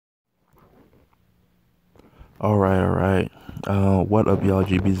All right. What up, y'all?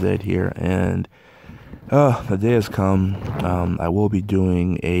 GBZed here, and the day has come. I will be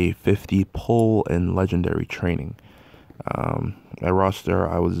doing a 50 pull and legendary training. My roster,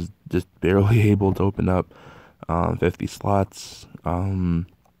 I was just barely able to open up 50 slots.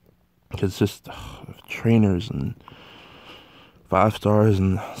 It's just trainers and 5 stars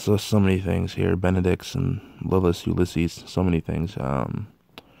and so many things here. Benedicts and Lilith, Ulysses, so many things.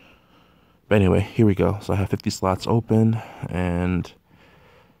 But anyway, here we go. So I have 50 slots open and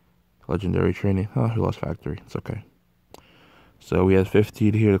legendary training. Oh, we lost factory. It's okay. So we have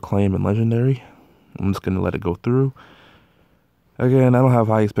 50 here to claim in legendary. I'm just going to let it go through. Again, I don't have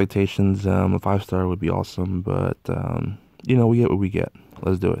high expectations. A 5-star would be awesome, but, we get what we get.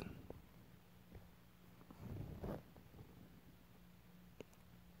 Let's do it.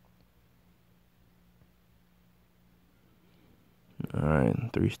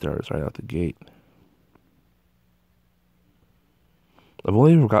 Alright, 3 stars right out the gate. I've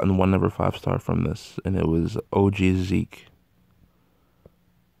only ever gotten one ever 5-star from this, and it was OG Zeke.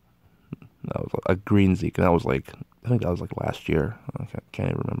 That was a green Zeke, and I think that was like last year. I can't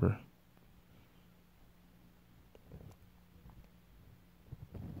even remember.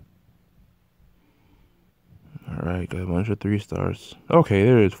 Alright, got a bunch of 3 stars. Okay,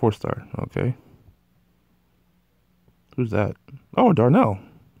 there it is, 4-star. Okay. Who's that? Oh, Darnell.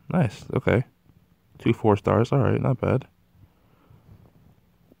 Nice, okay. 2 4-stars, alright, not bad.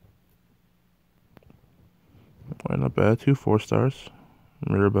 Not bad, 2 4-stars.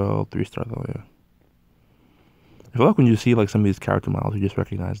 Mirabelle, 3-star though, yeah. I feel like when you see like some of these character models, you just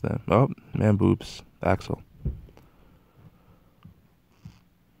recognize them. Oh, man boobs, Axel.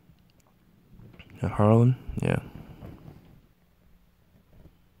 Yeah, Harlan, yeah.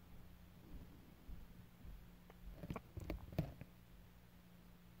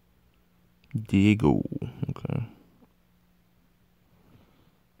 Diego, okay.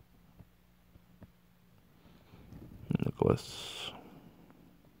 Nicholas.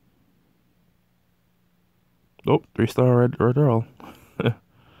 Oh, 3-star red Earl. I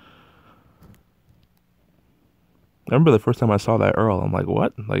remember the first time I saw that Earl, I'm like,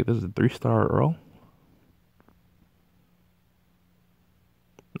 what? Like, this is a 3-star Earl?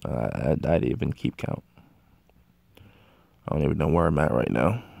 I didn't even keep count. I don't even know where I'm at right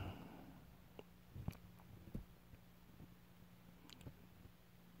now.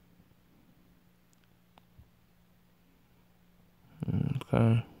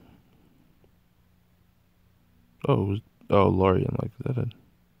 Okay. Oh, Lorian, like that.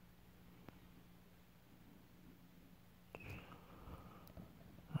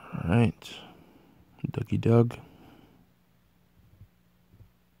 Alright. Dougie Doug.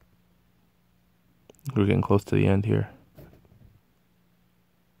 We're getting close to the end here.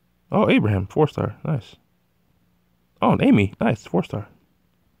 Oh, Abraham, 4-star. Nice. Oh, and Amy. Nice, 4-star.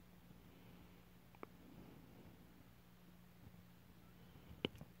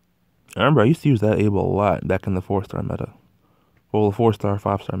 I remember I used to use that Abel a lot back in the 4-star meta. Well, the 4-star,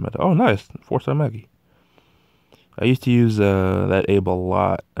 5-star meta. Oh, nice. 4-star Maggie. I used to use that Abel a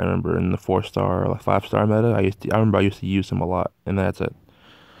lot. I remember in the 4-star, 5-star meta. I remember I used to use him a lot, and that's it.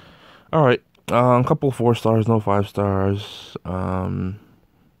 All right. A couple of 4-stars, no 5-stars. Let's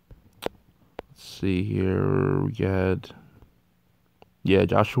see here. We had, yeah,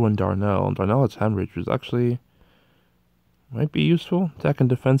 Joshua and Darnell. Darnell has hemorrhage, which is actually might be useful. Attack and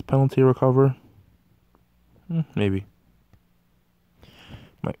defense penalty recover. Maybe.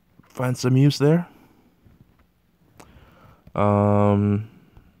 Might find some use there. But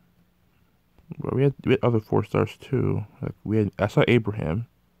we had other 4-stars too. Like I saw Abraham,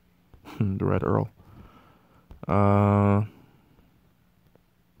 the Red Earl.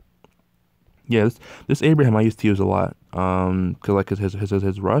 Yeah, this Abraham I used to use a lot. Cause like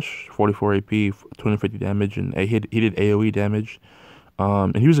his rush, 44 AP, 250 damage, and he did AOE damage.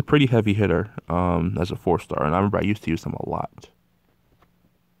 And he was a pretty heavy hitter. As a 4-star, and I remember I used to use him a lot.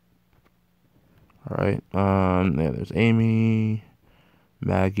 All right. Yeah, there's Amy,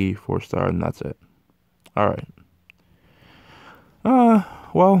 Maggie, 4-star, and that's it. All right.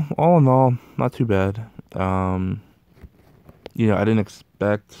 Well, all in all, not too bad. I didn't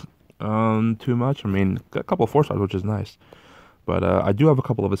expect too much. I mean, a couple of 4-stars, which is nice. But I do have a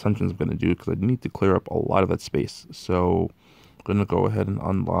couple of ascensions I'm gonna do because I need to clear up a lot of that space. So I'm gonna go ahead and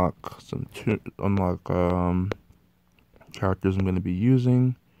unlock characters I'm gonna be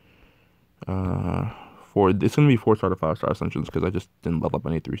using. It's gonna be 4-star to 5-star ascensions because I just didn't level up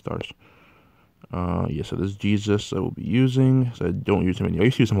any 3-stars. Yeah, so this Jesus I will be using. So I don't use him anymore. I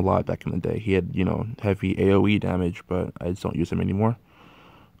used to use him a lot back in the day. He had, heavy AoE damage, but I just don't use him anymore.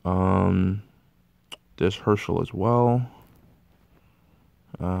 this Herschel as well.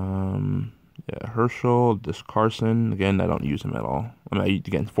 Yeah, Herschel, this Carson. Again, I don't use him at all. I mean,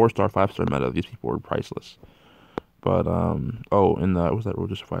 again, 4-star, 5-star meta. These people are priceless. But oh, and what was that Road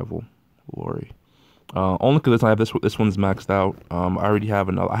to Survival? Glory. Only because I have this one's maxed out. I already have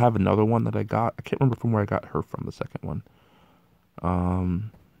another. I have another one that I got. I can't remember from where I got her from. The second one.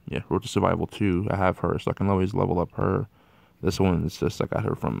 Yeah, Road to Survival 2. I have her, so I can always level up her. This one is just I got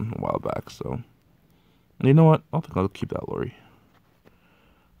her from a while back. So, and you know what? I think I'll keep that Lori.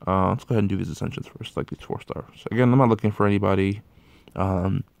 Let's go ahead and do these ascensions first, like these 4-stars. Again, I'm not looking for anybody.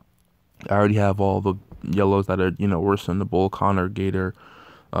 I already have all the yellows that are, worse than the Bull, Connor, Gator,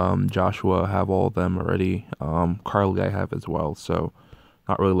 Joshua. I have all of them already. Carly I have as well, so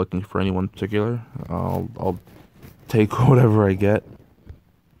not really looking for anyone particular. I'll take whatever I get.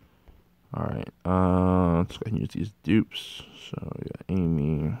 Alright, let's go ahead and use these dupes. So, we got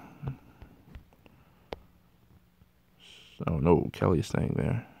Amy. So, no, Kelly's staying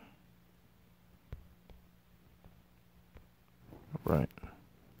there. Right.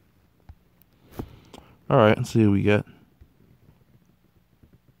 Alright, let's see who we get.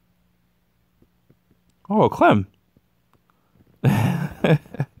 Oh, Clem! Oh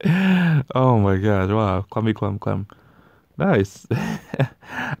my gosh, wow. Clem. Nice.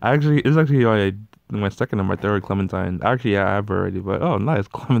 Actually, it's actually my second and my third Clementine. Actually, yeah, I have already, but oh, nice,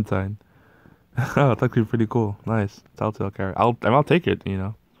 Clementine. Oh, it's actually pretty cool. Nice. Telltale character. I'll take it,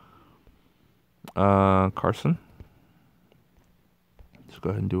 Carson. Let's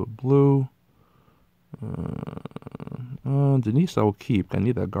go ahead and do a blue. Denise I will keep. I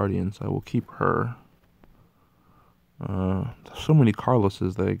need that Guardian, so I will keep her. So many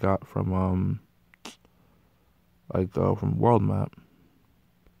Carloses that I got from from World Map.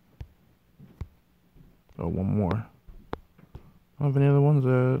 Oh, one more. I don't have any other ones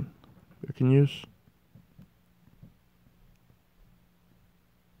that I can use.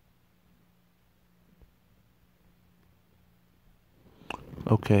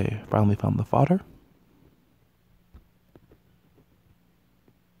 Okay, finally found the fodder.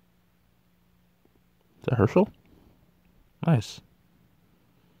 Is that Herschel? Nice.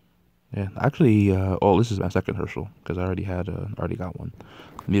 Yeah, actually, this is my second Herschel because I already got one.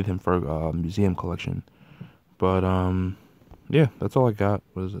 I needed him for museum collection, but yeah, that's all I got.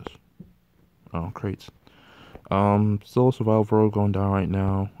 What is this? Oh, crates. Still survival road going down right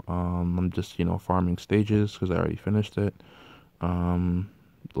now. I'm just farming stages because I already finished it.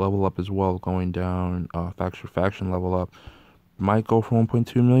 Level up as well going down. Faction level up might go for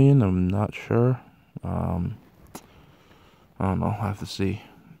 1.2 million. I'm not sure. I don't know. I have to see.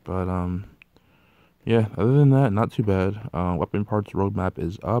 But yeah. Other than that, not too bad. Weapon parts roadmap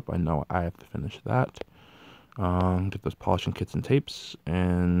is up. I know I have to finish that. Get those polishing kits and tapes,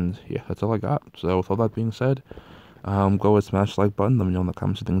 and yeah, that's all I got. So with all that being said, go and smash the like button. Let me know in the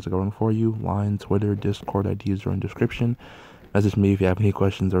comments if things are going for you. Line, Twitter, Discord IDs are in the description. Message me if you have any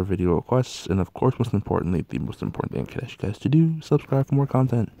questions or video requests, and of course, most importantly, the most important thing I can ask you guys to do: subscribe for more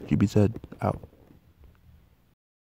content. GBZed out.